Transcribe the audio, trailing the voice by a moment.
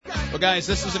Well, guys,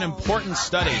 this is an important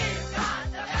study.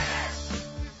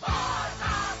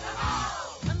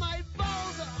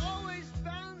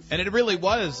 And it really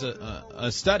was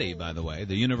a study, by the way.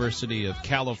 The University of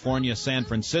California, San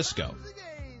Francisco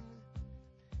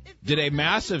did a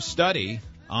massive study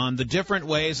on the different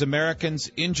ways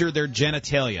Americans injure their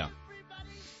genitalia.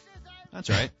 That's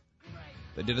right.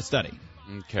 They did a study.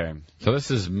 Okay. So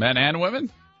this is men and women?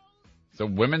 So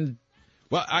women...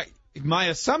 Well, my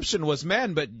assumption was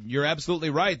men, but you're absolutely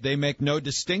right. They make no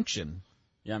distinction.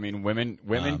 Yeah, I mean, women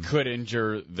could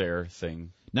injure their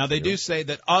thing. Now, they do say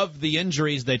that of the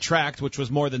injuries they tracked, which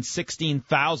was more than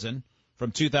 16,000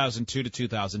 from 2002 to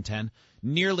 2010,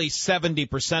 nearly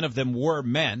 70% of them were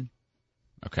men.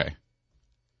 Okay.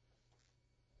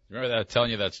 Remember that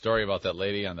telling you that story about that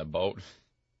lady on the boat?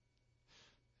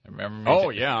 Remember? Oh,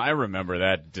 yeah, I remember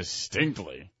that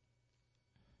distinctly.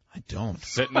 I don't.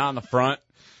 Sitting on the front.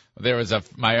 There was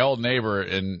my old neighbor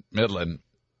in Midland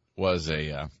was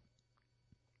a...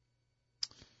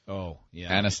 Oh,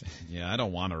 yeah. Yeah, I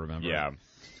don't want to remember. Yeah.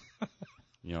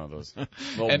 You know, those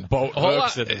little boat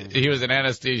hooks. He was an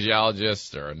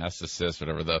anesthesiologist or anesthetist,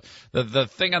 whatever. The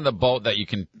thing on the boat that you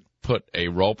can put a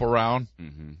rope around.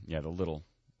 Mm-hmm. Yeah, the little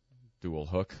dual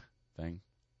hook thing.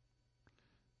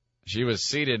 She was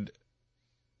seated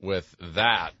with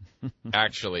that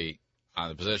actually on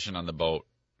the position on the boat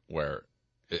where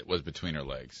it was between her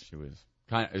legs. She was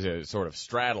kind of sort of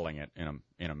straddling it in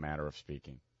a matter of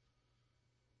speaking.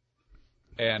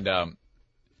 And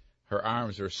her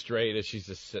arms were straight as she's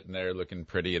just sitting there looking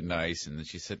pretty and nice. And then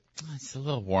she said, it's a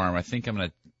little warm. I think I'm going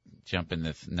to jump in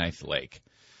this nice lake.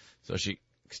 So she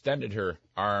extended her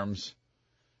arms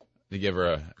to give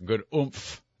her a good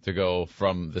oomph to go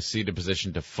from the seated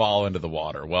position to fall into the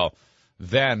water. Well,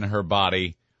 then her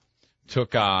body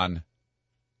took on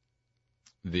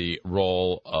the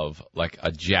role of like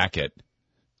a jacket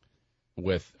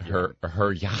with her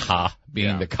yaha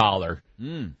being the collar.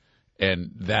 Mm.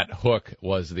 And that hook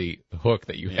was the hook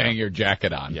that you hang your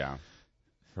jacket on. Yeah.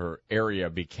 Her area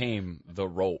became the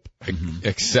rope.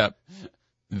 Except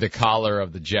the collar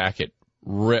of the jacket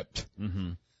ripped.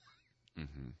 Mm-hmm.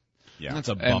 Mm-hmm. Yeah. That's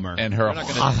a bummer. And her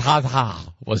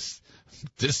was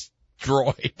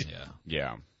destroyed. Yeah.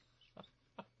 Yeah.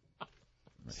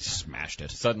 Smashed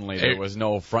it. Suddenly there was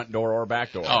no front door or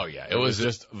back door. Oh, yeah. It was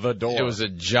just the door. It was a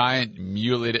giant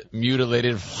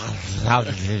mutilated.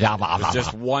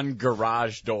 Just one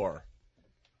garage door.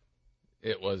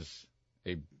 It was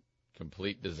a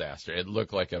complete disaster. It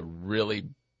looked like a really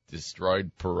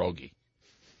destroyed pierogi.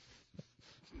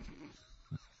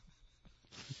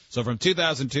 So from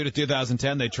 2002 to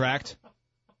 2010, they tracked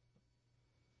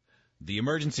the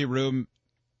emergency room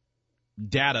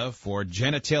data for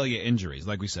genitalia injuries.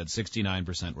 Like we said,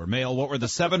 69% were male. What were the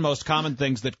 7 most common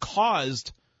things that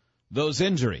caused those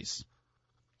injuries?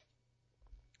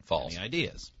 Falls. Any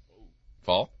ideas?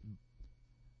 Fall?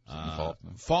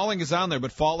 Falling is on there,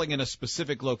 but falling in a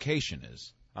specific location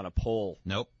is. On a pole.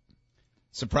 Nope.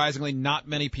 Surprisingly, not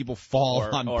many people fall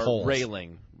on poles. Or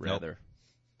railing, rather.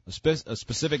 Nope. A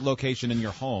specific location in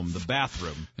your home, the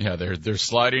bathroom. Yeah, they're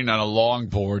sliding on a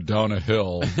longboard down a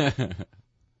hill.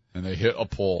 And they hit a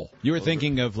pole. You were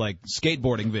thinking of, like,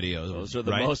 skateboarding videos, Those are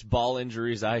the right? most ball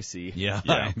injuries I see. Yeah,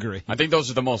 I agree. I think those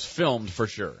are the most filmed for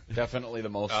sure. Definitely the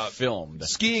most filmed.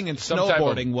 Skiing and Some type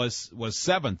snowboarding was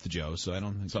 7th, Joe, so I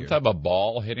don't think Some you're... type of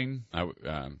ball hitting,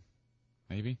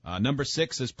 maybe? Number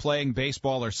 6 is playing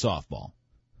baseball or softball.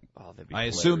 Oh, that'd be I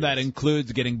hilarious. assume that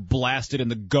includes getting blasted in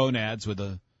the gonads with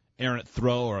a errant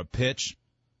throw or a pitch.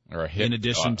 Or a hit. In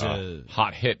addition to...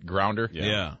 hot hit grounder.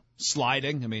 Yeah.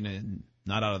 Sliding, I mean...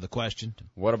 Not out of the question.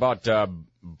 What about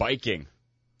biking?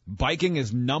 Biking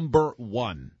is number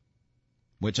 1,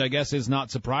 which I guess is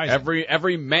not surprising.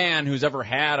 Every man who's ever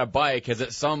had a bike has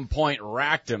at some point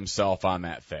racked himself on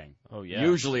that thing. Oh, yeah.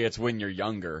 Usually it's when you're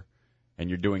younger and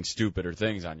you're doing stupider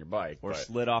things on your bike. Or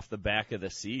slid off the back of the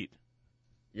seat.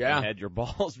 Yeah. And had your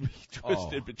balls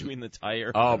twisted between the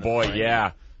tire. Oh, and the boy, frame.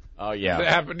 yeah. Oh, yeah. That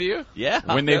happened to you? Yeah.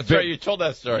 That's right, you told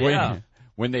that story.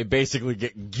 When they basically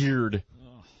get geared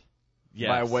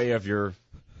by way of your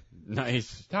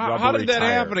nice How did that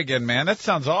tire. happen again, man? That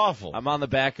sounds awful. I'm on the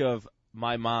back of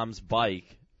my mom's bike.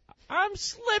 I'm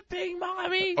slipping,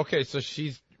 Mommy. Okay, so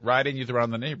she's riding you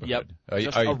around the neighborhood. Yep.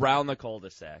 Just around the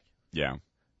cul-de-sac. Yeah.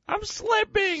 I'm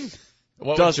slipping.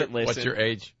 Doesn't listen. What's your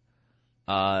age?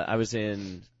 I was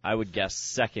in, I would guess,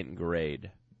 2nd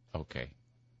grade. Okay.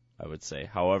 I would say.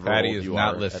 However Patty old is you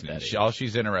not are listening. at that age. All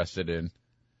she's interested in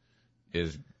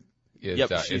is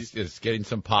getting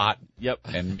some pot. Yep.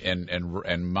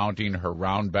 And mounting her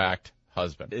round-backed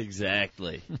husband.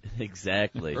 Exactly.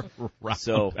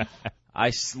 So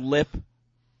I slip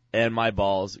and my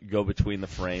balls go between the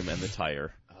frame and the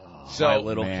tire. So, my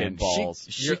little kid balls.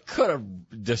 She could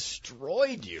have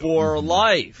destroyed you. For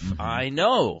life. I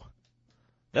know.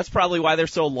 That's probably why they're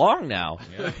so long now.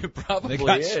 Yeah, it probably They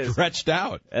got is. stretched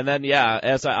out. And then, yeah,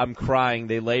 as I'm crying,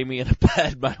 they lay me in a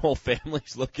bed. My whole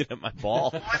family's looking at my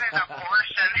ball. What an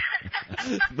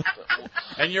abortion.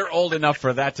 And you're old enough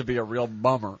for that to be a real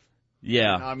bummer.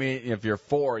 Yeah. I mean, if you're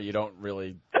 4, you don't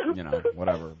really,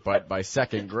 whatever. But by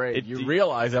second grade, you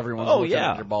realize everyone's looking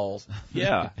at your balls.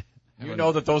 Yeah. You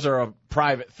know that those are a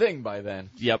private thing by then.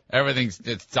 Yep.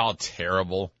 it's all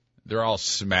terrible. They're all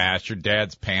smashed. Your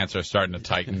dad's pants are starting to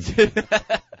tighten.